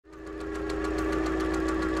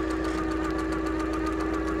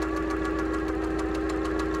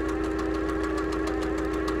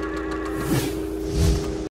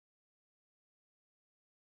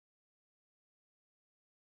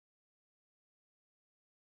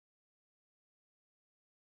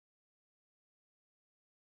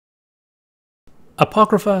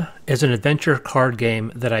Apocrypha is an adventure card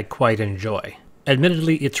game that I quite enjoy.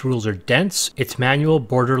 Admittedly, its rules are dense, its manual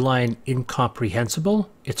borderline incomprehensible,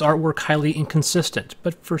 its artwork highly inconsistent,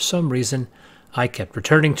 but for some reason, I kept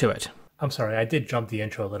returning to it. I'm sorry, I did jump the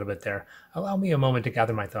intro a little bit there. Allow me a moment to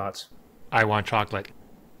gather my thoughts. I want chocolate.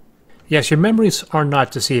 Yes, your memories are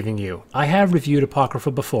not deceiving you. I have reviewed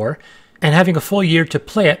Apocrypha before, and having a full year to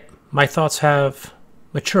play it, my thoughts have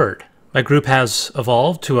matured. My group has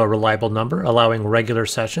evolved to a reliable number, allowing regular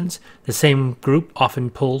sessions. The same group often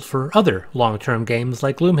pulled for other long-term games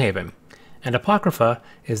like Gloomhaven. And Apocrypha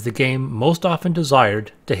is the game most often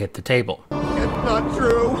desired to hit the table. It's not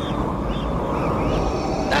true!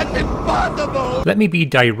 That's impossible! Let me be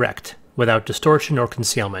direct, without distortion or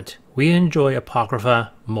concealment. We enjoy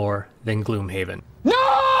Apocrypha more than Gloomhaven.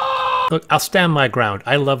 No! Look, I'll stand my ground.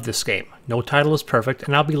 I love this game. No title is perfect,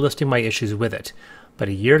 and I'll be listing my issues with it. But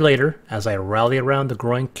a year later, as I rally around the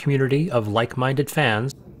growing community of like-minded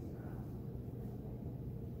fans,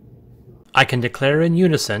 I can declare in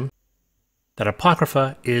unison that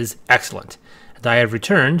Apocrypha is excellent, and I have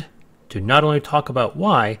returned to not only talk about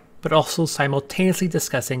why, but also simultaneously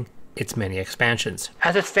discussing its many expansions.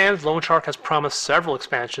 As it stands, Lone Shark has promised several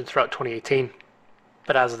expansions throughout 2018,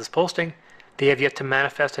 but as of this posting, they have yet to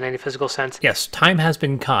manifest in any physical sense. Yes, time has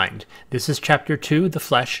been kind. This is Chapter 2, The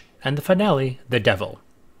Flesh, and the finale, The Devil.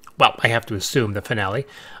 Well, I have to assume the finale.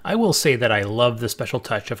 I will say that I love the special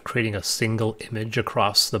touch of creating a single image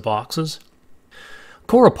across the boxes.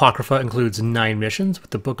 Core Apocrypha includes 9 missions,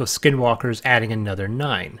 with the Book of Skinwalkers adding another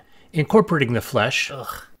 9. Incorporating the flesh...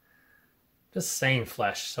 Just saying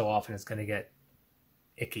flesh so often is going to get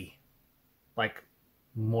icky. Like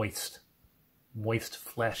moist. Moist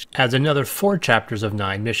flesh. Adds another 4 chapters of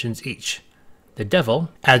 9 missions each. The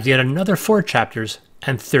Devil adds yet another 4 chapters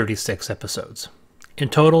and 36 episodes. In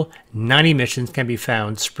total, 90 missions can be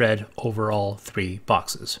found spread over all 3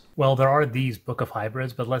 boxes. Well, there are these Book of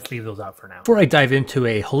Hybrids, but let's leave those out for now. Before I dive into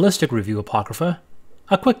a holistic review of Apocrypha,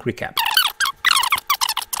 a quick recap.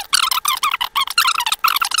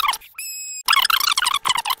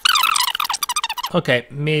 Okay,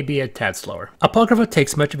 maybe a tad slower. Apocrypha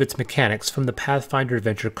takes much of its mechanics from the Pathfinder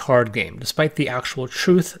Adventure card game, despite the actual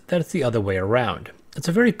truth that it's the other way around. It's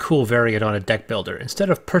a very cool variant on a deck builder. Instead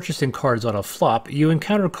of purchasing cards on a flop, you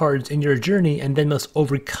encounter cards in your journey and then must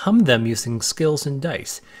overcome them using skills and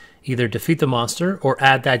dice. Either defeat the monster or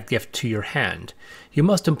add that gift to your hand. You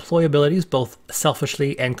must employ abilities both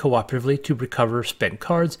selfishly and cooperatively to recover spent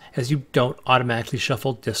cards, as you don't automatically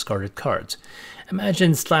shuffle discarded cards.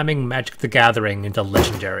 Imagine slamming Magic the Gathering into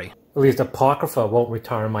Legendary. At least Apocrypha won't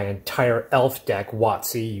retire my entire elf deck,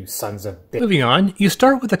 WotC, you sons of bitch. Moving on, you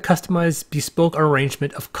start with a customized bespoke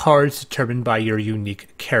arrangement of cards determined by your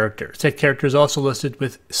unique character. Said character is also listed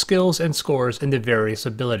with skills and scores in the various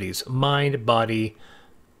abilities. Mind, body,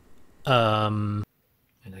 and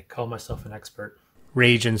I call myself an expert.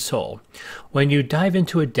 Rage and soul. When you dive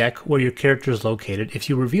into a deck where your character is located, if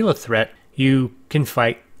you reveal a threat, you can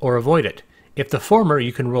fight or avoid it. If the former,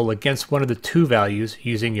 you can roll against one of the 2 values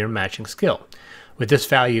using your matching skill, with this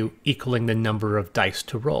value equaling the number of dice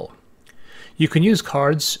to roll. You can use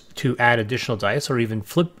cards to add additional dice or even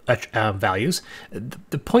flip values.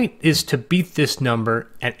 The point is to beat this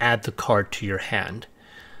number and add the card to your hand.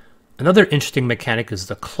 Another interesting mechanic is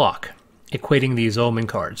the clock, equating these omen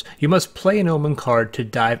cards. You must play an omen card to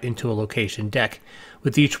dive into a location deck,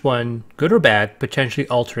 with each one, good or bad, potentially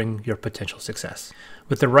altering your potential success.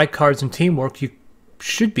 With the right cards and teamwork, you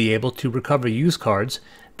should be able to recover used cards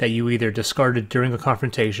that you either discarded during a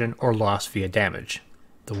confrontation or lost via damage.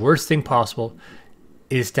 The worst thing possible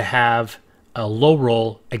is to have a low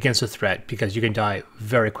roll against a threat, because you can die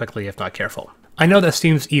very quickly if not careful. I know that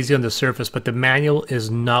seems easy on the surface, but the manual is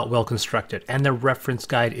not well constructed, and the reference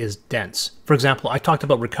guide is dense. For example, I talked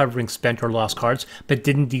about recovering spent or lost cards, but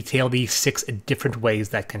didn't detail the 6 different ways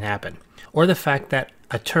that can happen. Or the fact that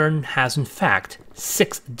a turn has in fact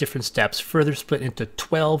 6 different steps, further split into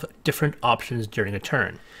 12 different options during a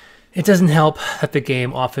turn. It doesn't help that the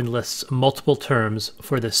game often lists multiple terms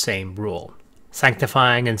for the same rule.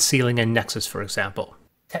 Sanctifying and sealing a nexus, for example.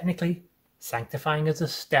 Technically, sanctifying is a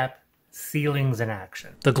step, sealing's an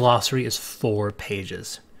action. The glossary is 4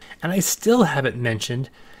 pages. And I still haven't mentioned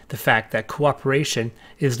the fact that cooperation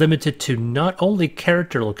is limited to not only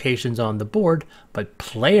character locations on the board, but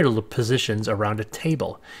player positions around a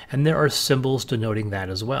table, and there are symbols denoting that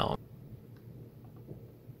as well.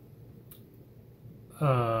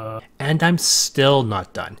 And I'm still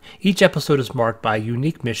not done. Each episode is marked by a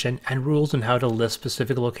unique mission and rules on how to list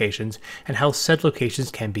specific locations and how said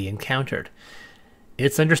locations can be encountered.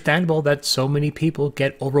 It's understandable that so many people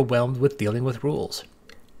get overwhelmed with dealing with rules.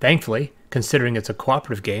 Thankfully, Considering it's a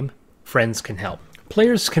cooperative game, friends can help.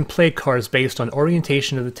 Players can play cards based on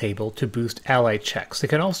orientation of the table to boost ally checks. They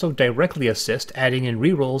can also directly assist, adding in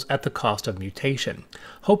rerolls at the cost of mutation.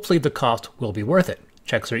 Hopefully the cost will be worth it.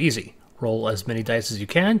 Checks are easy. Roll as many dice as you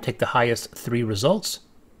can, take the highest 3 results.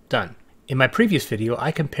 Done. In my previous video,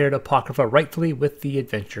 I compared Apocrypha rightfully with the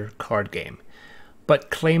adventure card game, but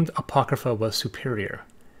claimed Apocrypha was superior.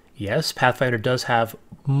 Yes, Pathfinder does have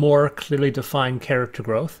more clearly defined character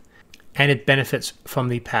growth, and it benefits from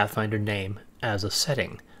the Pathfinder name as a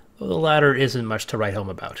setting, though the latter isn't much to write home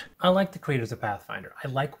about. I like the creators of Pathfinder. I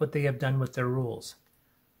like what they have done with their rules.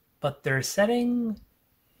 But their setting...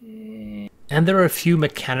 And there are a few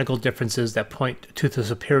mechanical differences that point to the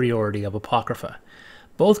superiority of Apocrypha.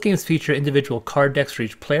 Both games feature individual card decks for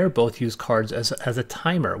each player. Both use cards as a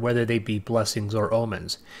timer, whether they be blessings or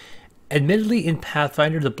omens. Admittedly, in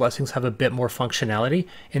Pathfinder, the blessings have a bit more functionality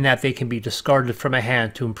in that they can be discarded from a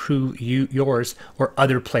hand to improve yours or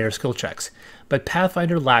other player skill checks. But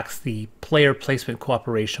Pathfinder lacks the player placement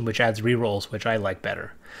cooperation, which adds rerolls, which I like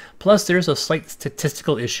better. Plus, there's a slight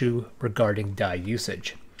statistical issue regarding die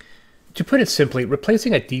usage. To put it simply,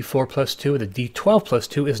 replacing a d4 plus 2 with a d12 plus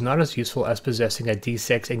 2 is not as useful as possessing a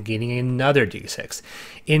d6 and gaining another d6.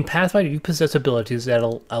 In Pathfinder, you possess abilities that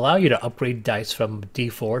will allow you to upgrade dice from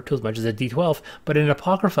d4 to as much as a d12, but in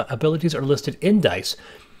Apocrypha, abilities are listed in dice,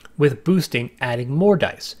 with boosting adding more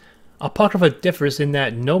dice. Apocrypha differs in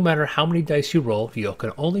that no matter how many dice you roll, you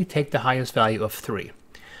can only take the highest value of 3.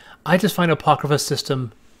 I just find Apocrypha's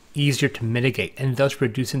system easier to mitigate, and thus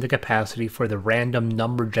reducing the capacity for the random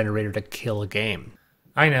number generator to kill a game.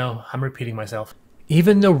 I know, I'm repeating myself.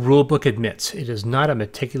 Even the rulebook admits it is not a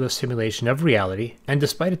meticulous simulation of reality, and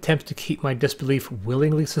despite attempts to keep my disbelief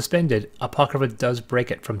willingly suspended, Apocrypha does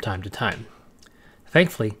break it from time to time.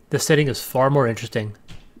 Thankfully, the setting is far more interesting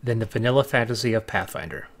than the vanilla fantasy of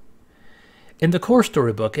Pathfinder. In the core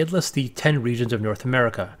storybook, it lists the 10 regions of North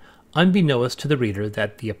America, unbeknownst to the reader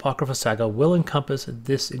that the Apocrypha saga will encompass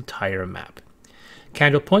this entire map.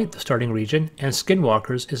 Candle Point, the starting region, and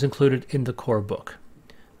Skinwalkers is included in the core book.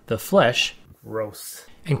 The Flesh, gross,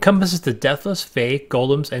 encompasses the Deathless, Fae,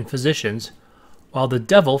 Golems, and Physicians, while the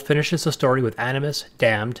Devil finishes the story with Animus,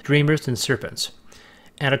 Damned, Dreamers, and Serpents.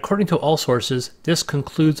 And according to all sources, this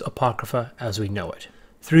concludes Apocrypha as we know it.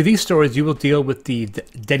 Through these stories, you will deal with the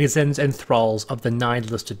denizens and thralls of the 9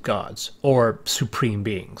 listed gods, or supreme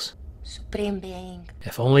beings. Supreme being.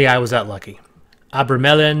 If only I was that lucky.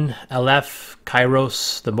 Abramelin, Aleph,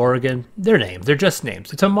 Kairos, the Morrigan, they're names. They're just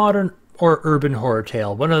names. It's a modern or urban horror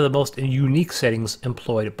tale, one of the most unique settings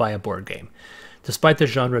employed by a board game, despite the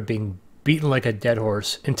genre being beaten like a dead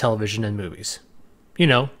horse in television and movies. You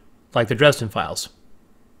know, like the Dresden Files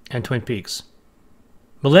and Twin Peaks.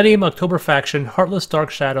 Millennium, October Faction, Heartless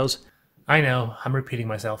Dark Shadows. I know, I'm repeating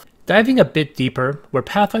myself. Diving a bit deeper, where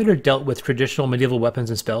Pathfinder dealt with traditional medieval weapons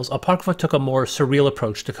and spells, Apocrypha took a more surreal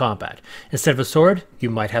approach to combat. Instead of a sword, you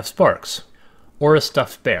might have sparks. Or a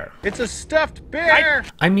stuffed bear. It's a stuffed bear!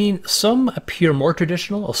 I mean, some appear more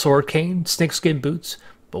traditional, a sword cane, snakeskin boots,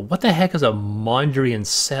 but what the heck is a Mondrian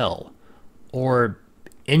cell? Or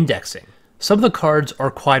indexing? Some of the cards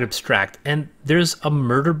are quite abstract, and there's a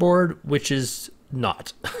murder board, which is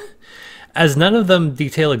not. As none of them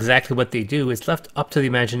detail exactly what they do, it's left up to the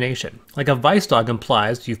imagination. Like a vice dog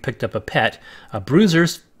implies you've picked up a pet, a bruiser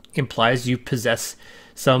implies you possess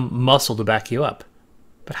some muscle to back you up.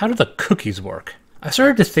 But how do the cookies work? I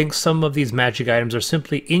started to think some of these magic items are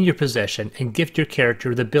simply in your possession and gift your character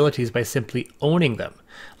with abilities by simply owning them,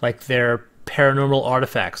 like they're paranormal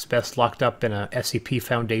artifacts best locked up in a SCP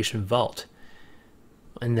Foundation vault.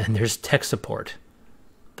 And then there's tech support.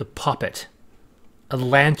 The Poppet. A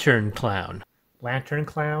lantern clown. Lantern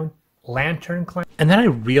clown? Lantern clown? And then I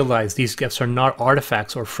realized these gifts are not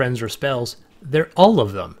artifacts or friends or spells. They're all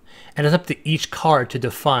of them. And it's up to each card to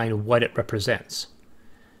define what it represents.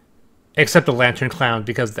 Except the lantern clown,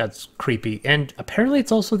 because that's creepy. And apparently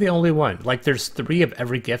it's also the only one. Like there's 3 of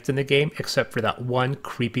every gift in the game except for that one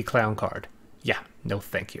creepy clown card. Yeah, no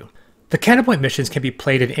thank you. The Counterpoint missions can be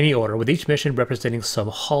played in any order, with each mission representing some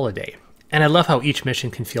holiday. And I love how each mission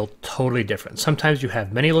can feel totally different. Sometimes you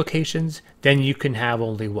have many locations, then you can have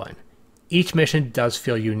only one. Each mission does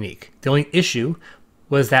feel unique. The only issue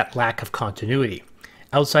was that lack of continuity.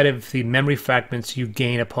 Outside of the memory fragments you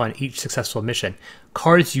gain upon each successful mission,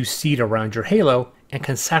 cards you seed around your halo and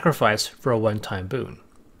can sacrifice for a one-time boon.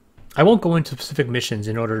 I won't go into specific missions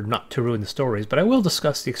in order not to ruin the stories, but I will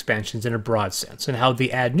discuss the expansions in a broad sense and how they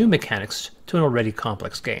add new mechanics to an already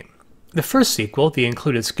complex game. The first sequel, the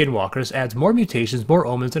included Skinwalkers, adds more mutations, more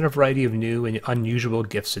omens, and a variety of new and unusual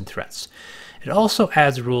gifts and threats. It also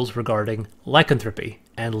adds rules regarding lycanthropy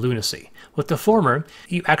and lunacy. With the former,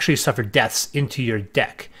 you actually suffer deaths into your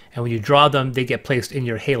deck, and when you draw them, they get placed in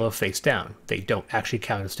your halo face down. They don't actually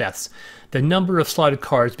count as deaths. The number of slotted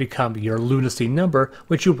cards become your lunacy number,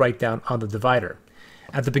 which you write down on the divider.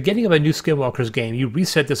 At the beginning of a new Skinwalker's game, you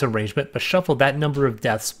reset this arrangement, but shuffle that number of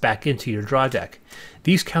deaths back into your draw deck.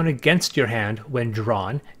 These count against your hand when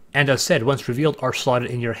drawn, and as said, once revealed, are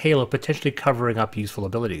slotted in your halo, potentially covering up useful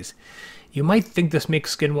abilities. You might think this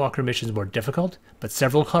makes Skinwalker missions more difficult, but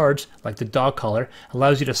several cards, like the dog collar,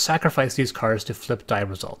 allows you to sacrifice these cards to flip die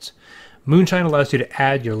results. Moonshine allows you to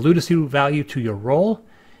add your lunacy value to your roll,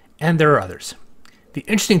 and there are others. The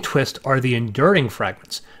interesting twist are the enduring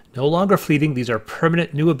fragments. No longer fleeting, these are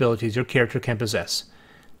permanent new abilities your character can possess,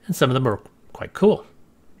 and some of them are quite cool.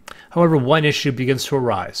 However, one issue begins to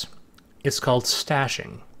arise. It's called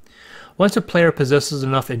stashing. Once a player possesses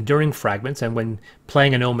enough enduring fragments, and when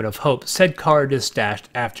playing an Omen of Hope, said card is stashed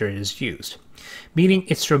after it is used, meaning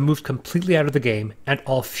it's removed completely out of the game and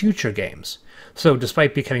all future games. So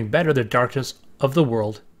despite becoming better, the darkness of the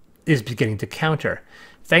world is beginning to counter.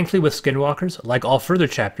 Thankfully, with Skinwalkers, like all further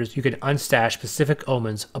chapters, you can unstash specific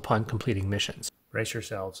omens upon completing missions. Brace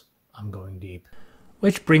yourselves, I'm going deep.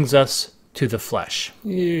 Which brings us to the flesh.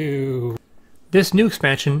 Ew. This new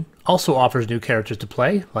expansion also offers new characters to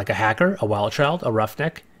play, like a hacker, a wild child, a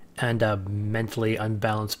roughneck, and a mentally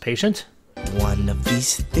unbalanced patient. One of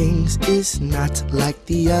these things is not like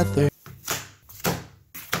the other.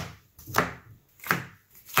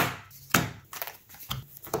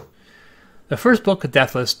 The first book of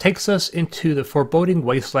Deathless takes us into the foreboding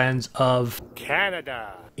wastelands of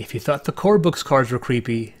Canada. If you thought the core book's cards were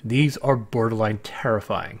creepy, these are borderline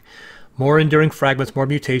terrifying. More enduring fragments, more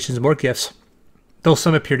mutations, more gifts, though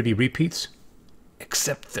some appear to be repeats.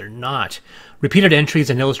 Except they're not. Repeated entries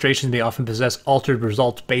and illustrations may often possess altered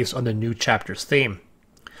results based on the new chapter's theme.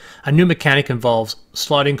 A new mechanic involves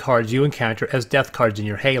slotting cards you encounter as death cards in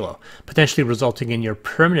your halo, potentially resulting in your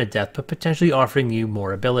permanent death, but potentially offering you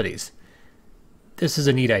more abilities. This is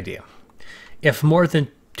a neat idea, if more than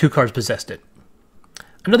 2 cards possessed it.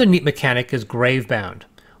 Another neat mechanic is Gravebound,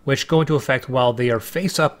 which go into effect while they are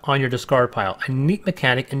face up on your discard pile, a neat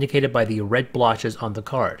mechanic indicated by the red blotches on the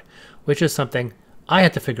card, which is something I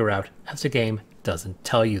had to figure out as the game doesn't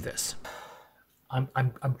tell you this. I'm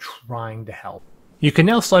trying to help. You can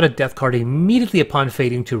now slot a death card immediately upon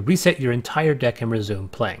fading to reset your entire deck and resume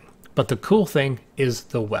playing. But the cool thing is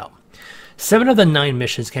the well. 7 of the 9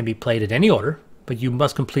 missions can be played in any order, but you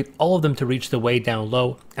must complete all of them to reach the way down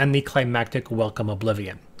low and the climactic Welcome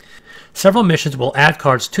Oblivion. Several missions will add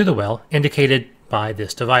cards to the well, indicated by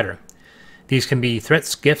this divider. These can be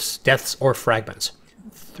threats, gifts, deaths, or fragments.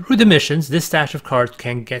 Through the missions, this stash of cards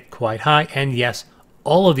can get quite high, and yes,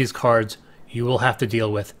 all of these cards you will have to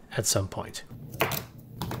deal with at some point.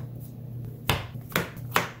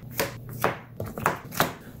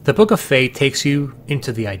 The Book of Fate takes you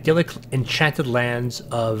into the idyllic, enchanted lands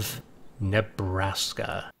of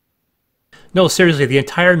Nebraska. No, seriously, the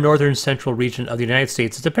entire northern central region of the United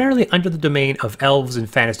States is apparently under the domain of elves and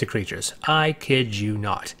fantasy creatures. I kid you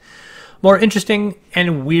not. More interesting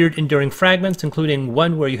and weird enduring fragments, including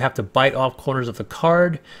one where you have to bite off corners of the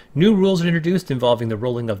card. New rules are introduced involving the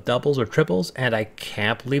rolling of doubles or triples, and I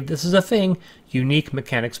can't believe this is a thing, unique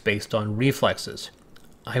mechanics based on reflexes.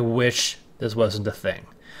 I wish this wasn't a thing.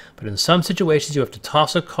 But in some situations you have to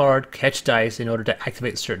toss a card, catch dice in order to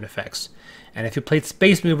activate certain effects. And if you played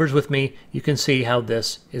Space Movers with me, you can see how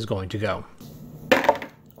this is going to go.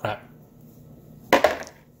 Crap.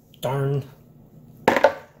 Darn.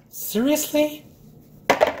 Seriously?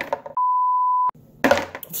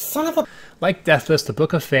 Son of a... Like Deathless, the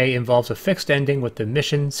Book of Fae involves a fixed ending with the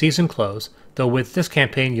mission season close, though with this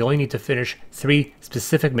campaign you only need to finish 3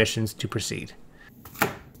 specific missions to proceed.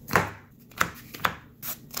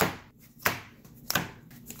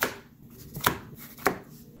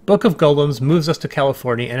 Book of Golems moves us to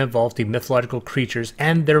California and involves the mythological creatures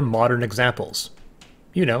and their modern examples.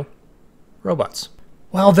 You know, robots.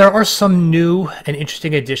 While there are some new and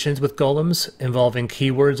interesting additions with golems involving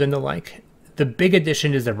keywords and the like, the big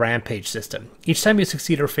addition is the rampage system. Each time you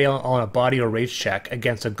succeed or fail on a body or rage check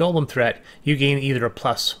against a golem threat, you gain either a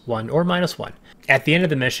 +1 or -1. At the end of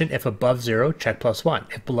the mission, if above 0, check +1.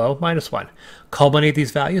 If below, -1. Culminate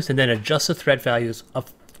these values and then adjust the threat values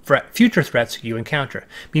of future threats you encounter,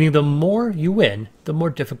 meaning the more you win, the more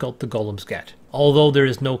difficult the golems get. Although there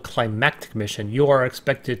is no climactic mission, you are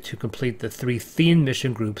expected to complete the 3 themed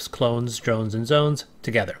mission groups, clones, drones, and zones,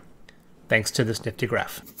 together, thanks to this nifty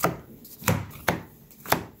graph.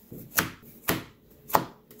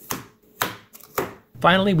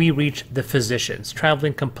 Finally, we reach the Physicians,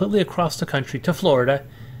 traveling completely across the country to Florida,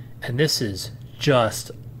 and this is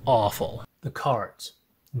just awful. The cards,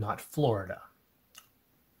 not Florida.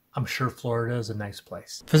 I'm sure Florida is a nice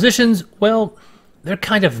place. Physicians, well, they're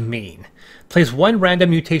kind of mean. Place one random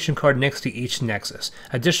mutation card next to each nexus.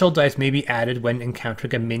 Additional dice may be added when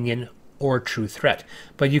encountering a minion or true threat,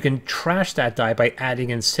 but you can trash that die by adding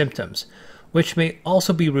in symptoms, which may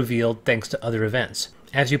also be revealed thanks to other events.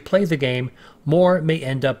 As you play the game, more may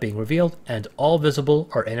end up being revealed, and all visible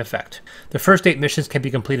are in effect. The first 8 missions can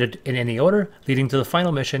be completed in any order, leading to the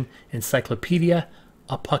final mission, Encyclopedia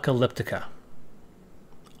Apocalyptica.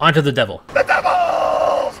 On to the devil. The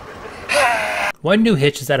devils! One new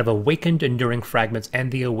hitch is that of Awakened Enduring Fragments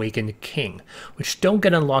and the Awakened King, which don't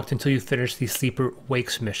get unlocked until you finish the Sleeper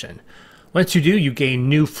Wakes mission. Once you do, you gain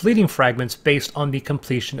new fleeting fragments based on the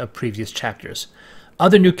completion of previous chapters.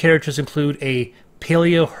 Other new characters include a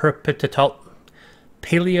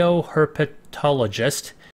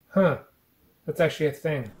paleoherpetologist. That's actually a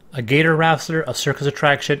thing. A gator wrestler, a circus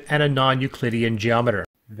attraction, and a non-Euclidean geometer.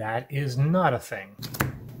 That is not a thing.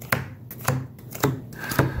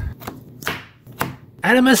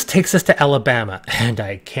 Animus takes us to Alabama, and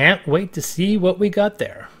I can't wait to see what we got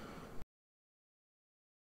there.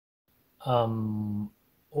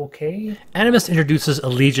 Okay. Animus introduces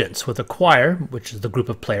allegiance, with a choir, which is the group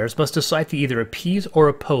of players, must decide to either appease or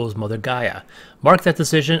oppose Mother Gaia. Mark that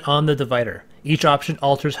decision on the divider. Each option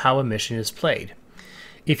alters how a mission is played.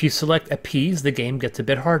 If you select appease, the game gets a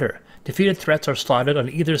bit harder. Defeated threats are slotted on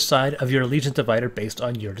either side of your allegiance divider based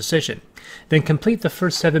on your decision. Then complete the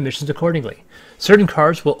first 7 missions accordingly. Certain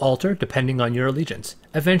cards will alter depending on your allegiance.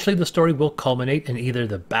 Eventually the story will culminate in either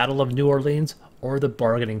the Battle of New Orleans or the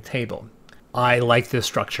bargaining table. I like this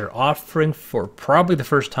structure, offering for probably the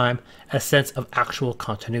first time a sense of actual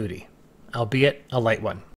continuity, albeit a light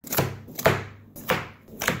one.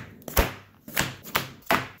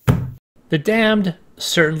 The Damned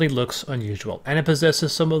certainly looks unusual, and it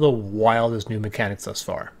possesses some of the wildest new mechanics thus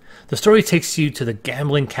far. The story takes you to the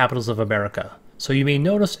gambling capitals of America, so you may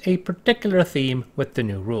notice a particular theme with the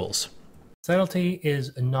new rules. Subtlety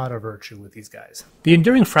is not a virtue with these guys. The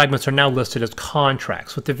enduring fragments are now listed as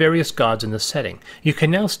contracts with the various gods in the setting. You can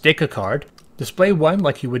now stake a card, display one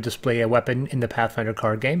like you would display a weapon in the Pathfinder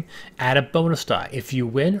card game, add a bonus die. If you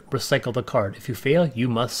win, recycle the card. If you fail, you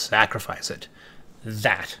must sacrifice it.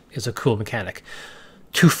 That is a cool mechanic.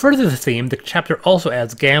 To further the theme, the chapter also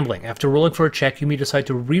adds gambling. After rolling for a check, you may decide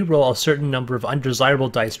to re-roll a certain number of undesirable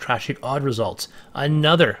dice, trashing odd results.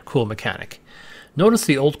 Another cool mechanic. Notice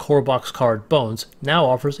the old core box card Bones now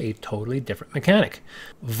offers a totally different mechanic.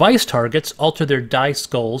 Vice targets alter their dice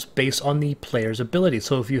goals based on the player's ability,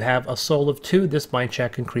 so if you have a soul of 2, this mind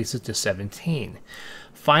check increases to 17.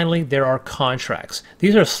 Finally, there are contracts.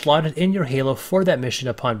 These are slotted in your halo for that mission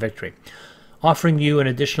upon victory, offering you an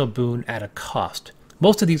additional boon at a cost.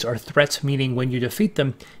 Most of these are threats, meaning when you defeat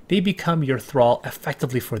them, they become your thrall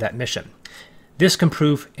effectively for that mission. This can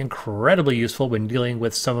prove incredibly useful when dealing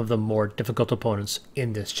with some of the more difficult opponents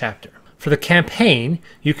in this chapter. For the campaign,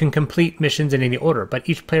 you can complete missions in any order, but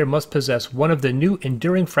each player must possess one of the new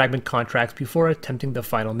Enduring Fragment contracts before attempting the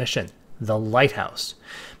final mission, the Lighthouse.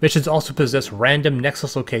 Missions also possess random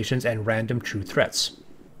Nexus locations and random true threats.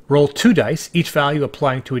 Roll 2 dice, each value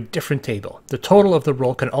applying to a different table. The total of the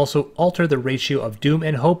roll can also alter the ratio of Doom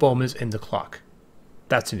and Hope omens in the clock.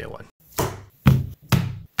 That's a new one.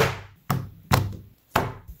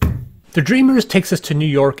 The Dreamers takes us to New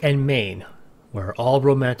York and Maine, where all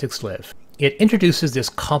romantics live. It introduces this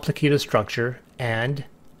complicated structure and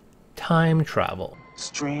time travel.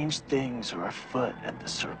 Strange things are afoot at the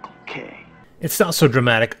Circle K. It's not so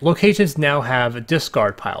dramatic. Locations now have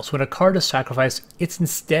discard piles. When a card is sacrificed, it's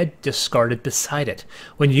instead discarded beside it.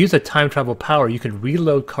 When you use a time travel power, you can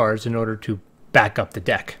reload cards in order to back up the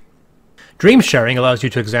deck. Dream sharing allows you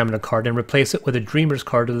to examine a card and replace it with a Dreamer's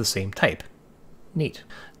card of the same type. Neat.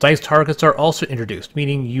 Dice targets are also introduced,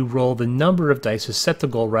 meaning you roll the number of dice to set the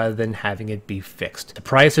goal rather than having it be fixed.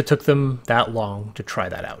 Surprised it took them that long to try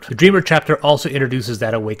that out. The Dreamer chapter also introduces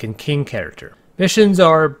that Awakened King character. Missions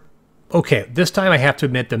are okay. This time I have to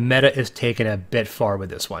admit the meta is taken a bit far with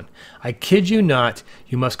this one. I kid you not,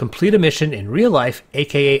 you must complete a mission in real life,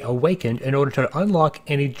 aka Awakened, in order to unlock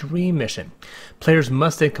any dream mission. Players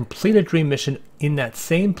must then complete a dream mission in that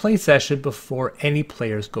same play session before any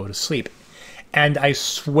players go to sleep. And I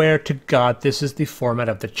swear to God, this is the format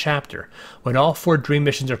of the chapter. When all 4 dream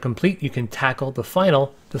missions are complete, you can tackle the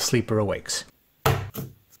final, The Sleeper Awakes.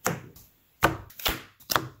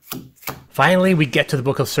 Finally, we get to the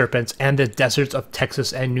Book of Serpents and the deserts of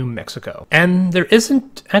Texas and New Mexico. And there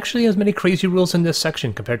isn't actually as many crazy rules in this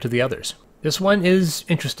section compared to the others. This one is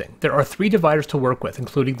interesting. There are 3 dividers to work with,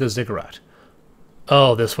 including the ziggurat.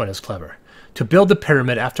 Oh, this one is clever. To build the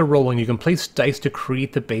pyramid, after rolling, you can place dice to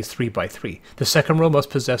create the base 3x3. The second row must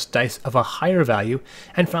possess dice of a higher value,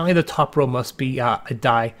 and finally the top row must be a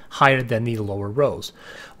die higher than the lower rows.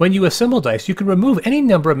 When you assemble dice, you can remove any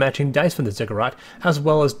number of matching dice from the ziggurat, as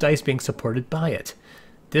well as dice being supported by it.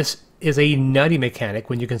 This is a nutty mechanic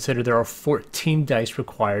when you consider there are 14 dice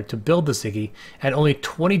required to build the Ziggy, and only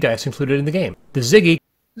 20 dice included in the game. The Ziggy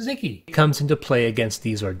comes into play against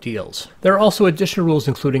these ordeals. There are also additional rules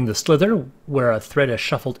including the slither, where a thread is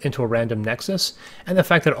shuffled into a random nexus, and the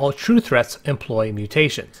fact that all true threats employ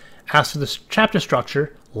mutations. As for the chapter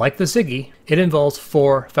structure, like the Ziggy, it involves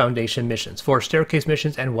 4 foundation missions, 4 staircase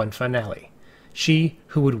missions, and 1 finale. She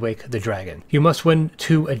Who Would Wake the Dragon. You must win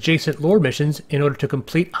 2 adjacent lore missions in order to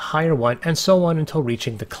complete a higher one, and so on until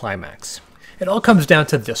reaching the climax. It all comes down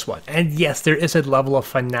to this one, and yes, there is a level of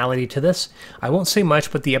finality to this. I won't say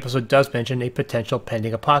much, but the episode does mention a potential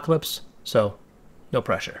pending apocalypse, so no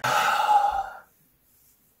pressure.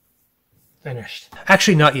 Finished.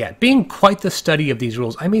 Actually, not yet. Being quite the study of these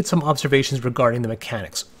rules, I made some observations regarding the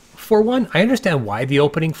mechanics. For one, I understand why the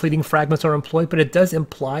opening fleeting fragments are employed, but it does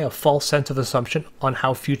imply a false sense of assumption on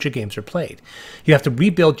how future games are played. You have to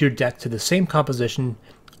rebuild your deck to the same composition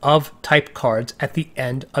of type cards at the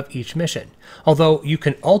end of each mission. Although you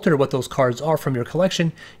can alter what those cards are from your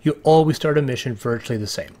collection, you always start a mission virtually the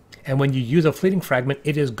same. And when you use a fleeting fragment,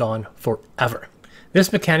 it is gone forever.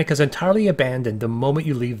 This mechanic is entirely abandoned the moment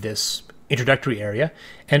you leave this introductory area,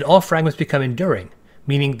 and all fragments become enduring,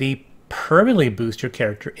 meaning they permanently boost your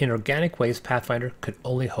character in organic ways Pathfinder could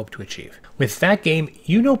only hope to achieve. With that game,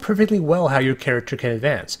 you know perfectly well how your character can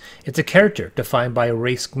advance. It's a character defined by a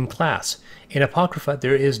race and class. In Apocrypha,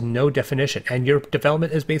 there is no definition, and your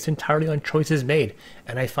development is based entirely on choices made,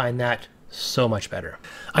 and I find that so much better.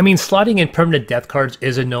 I mean, slotting in permanent death cards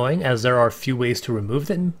is annoying, as there are few ways to remove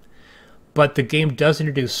them, but the game does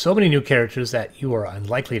introduce so many new characters that you are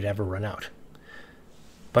unlikely to ever run out.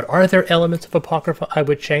 But are there elements of Apocrypha I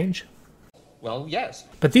would change? Well, yes.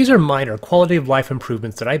 But these are minor quality of life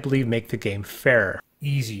improvements that I believe make the game fairer.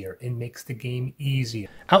 Easier. It makes the game easier.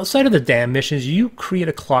 Outside of the DEM missions, you create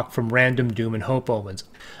a clock from random Doom and Hope omens.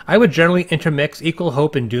 I would generally intermix equal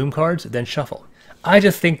Hope and Doom cards, then shuffle. I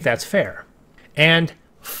just think that's fair. And,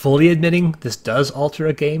 fully admitting this does alter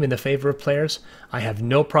a game in the favor of players, I have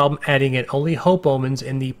no problem adding in only Hope omens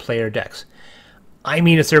in the player decks. I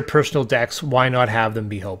mean, it's their personal decks, why not have them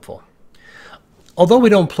be hopeful? Although we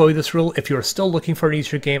don't employ this rule, if you are still looking for an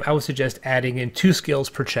easier game, I would suggest adding in 2 skills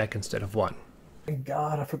per check instead of 1. Thank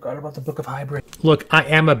God, I forgot about the Book of Hybrid. Look, I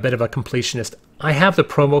am a bit of a completionist. I have the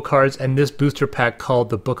promo cards and this booster pack called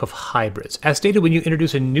the Book of Hybrids. As stated, when you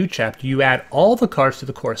introduce a new chapter, you add all the cards to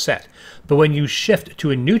the core set. But when you shift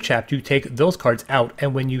to a new chapter, you take those cards out,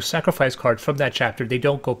 and when you sacrifice cards from that chapter, they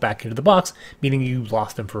don't go back into the box, meaning you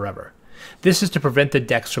lost them forever. This is to prevent the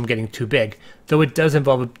decks from getting too big, though it does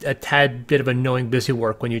involve a tad bit of annoying busy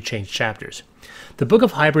work when you change chapters. The Book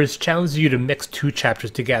of Hybrids challenges you to mix 2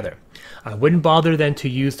 chapters together. I wouldn't bother then to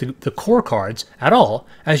use the core cards at all,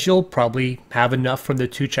 as you'll probably have enough from the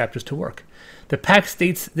 2 chapters to work. The pack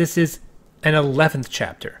states this is an 11th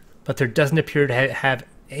chapter, but there doesn't appear to have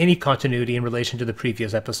any continuity in relation to the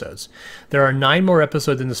previous episodes. There are 9 more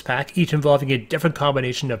episodes in this pack, each involving a different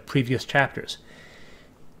combination of previous chapters.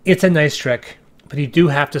 It's a nice trick, but you do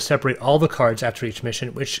have to separate all the cards after each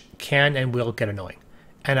mission, which can and will get annoying.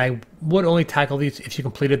 And I would only tackle these if you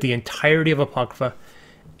completed the entirety of Apocrypha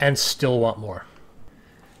and still want more.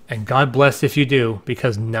 And God bless if you do,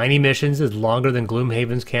 because 90 missions is longer than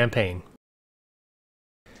Gloomhaven's campaign.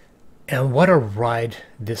 And what a ride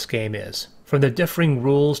this game is. From the differing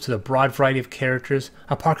rules to the broad variety of characters,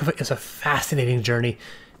 Apocrypha is a fascinating journey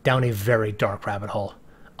down a very dark rabbit hole.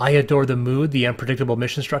 I adore the mood, the unpredictable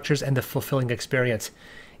mission structures, and the fulfilling experience.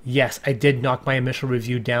 Yes, I did knock my initial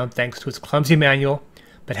review down thanks to its clumsy manual,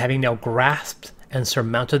 but having now grasped and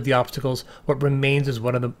surmounted the obstacles, what remains is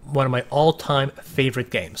one of my all-time favorite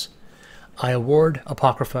games. I award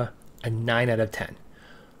Apocrypha a 9 out of 10.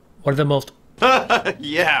 One of the most...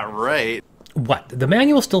 Yeah, right. What? The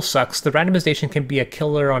manual still sucks, the randomization can be a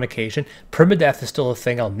killer on occasion, permadeath is still a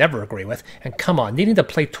thing I'll never agree with, and come on, needing to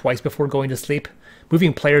play twice before going to sleep,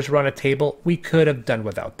 moving players around a table, we could have done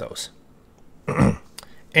without those.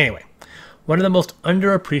 Anyway, one of the most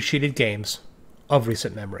underappreciated games of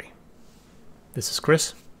recent memory. This is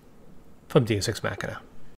Chris from Deus Ex Machina.